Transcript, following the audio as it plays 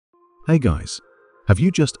Hey guys, have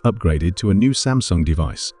you just upgraded to a new Samsung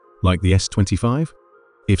device, like the S25?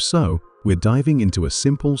 If so, we're diving into a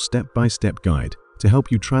simple step-by-step guide to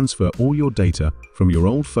help you transfer all your data from your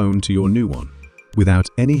old phone to your new one, without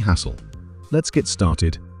any hassle. Let's get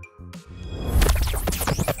started.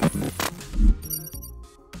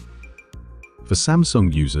 For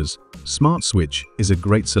Samsung users, Smart Switch is a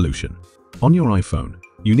great solution. On your iPhone,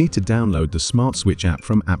 you need to download the Smart Switch app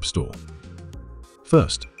from App Store.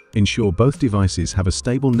 First, ensure both devices have a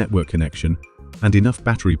stable network connection and enough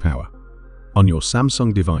battery power. On your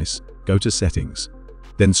Samsung device, go to Settings,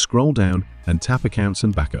 then scroll down and tap Accounts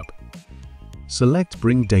and Backup. Select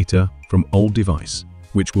Bring Data from Old Device,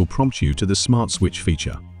 which will prompt you to the Smart Switch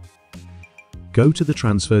feature. Go to the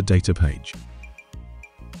Transfer Data page.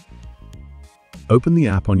 Open the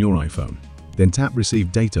app on your iPhone, then tap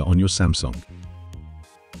Receive Data on your Samsung.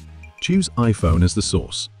 Choose iPhone as the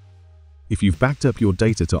source. If you've backed up your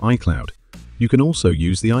data to iCloud, you can also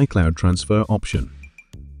use the iCloud transfer option.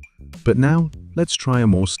 But now, let's try a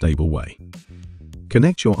more stable way.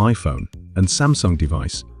 Connect your iPhone and Samsung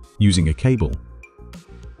device using a cable.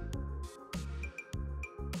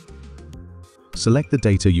 Select the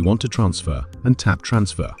data you want to transfer and tap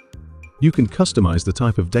Transfer. You can customize the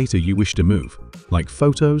type of data you wish to move, like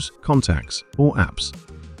photos, contacts, or apps.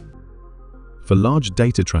 For large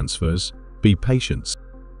data transfers, be patient.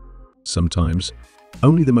 Sometimes,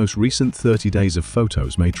 only the most recent 30 days of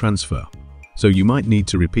photos may transfer, so you might need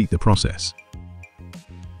to repeat the process.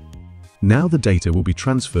 Now the data will be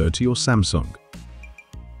transferred to your Samsung.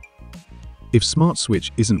 If Smart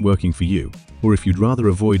Switch isn't working for you, or if you'd rather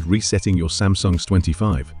avoid resetting your Samsung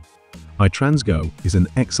S25, iTransGo is an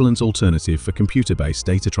excellent alternative for computer-based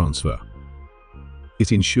data transfer.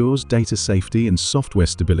 It ensures data safety and software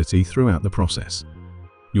stability throughout the process.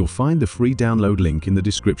 You'll find the free download link in the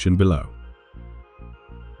description below.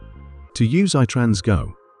 To use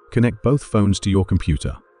iTransGo, connect both phones to your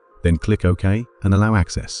computer, then click OK and allow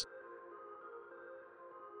access.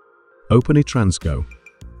 Open iTransGo,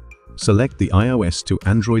 select the iOS to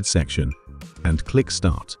Android section, and click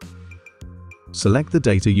Start. Select the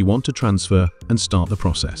data you want to transfer and start the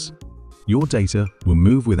process. Your data will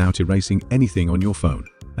move without erasing anything on your phone,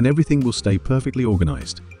 and everything will stay perfectly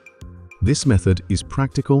organized. This method is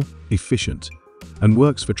practical, efficient, and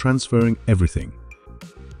works for transferring everything.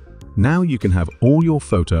 Now you can have all your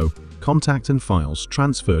photo, contact and files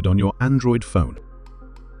transferred on your Android phone.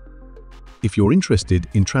 If you're interested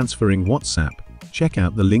in transferring WhatsApp, check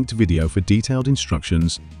out the linked video for detailed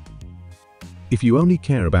instructions. If you only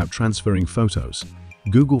care about transferring photos,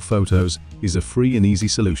 Google Photos is a free and easy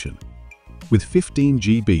solution. With 15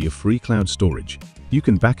 GB of free cloud storage, you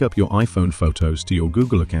can back up your iPhone photos to your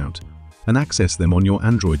Google account and access them on your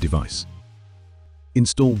Android device.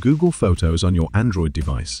 Install Google Photos on your Android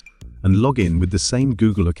device and log in with the same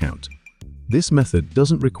Google account. This method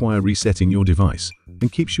doesn't require resetting your device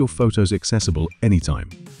and keeps your photos accessible anytime.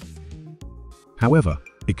 However,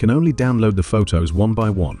 it can only download the photos one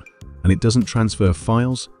by one, and it doesn't transfer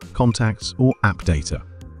files, contacts, or app data.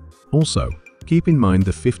 Also, keep in mind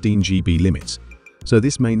the 15 GB limit, so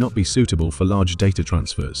this may not be suitable for large data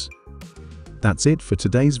transfers. That's it for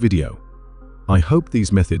today's video. I hope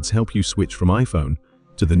these methods help you switch from iPhone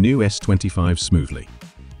to the new S25 smoothly.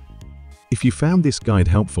 If you found this guide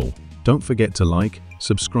helpful, don't forget to like,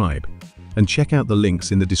 subscribe, and check out the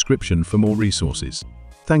links in the description for more resources.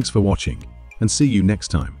 Thanks for watching, and see you next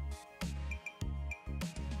time.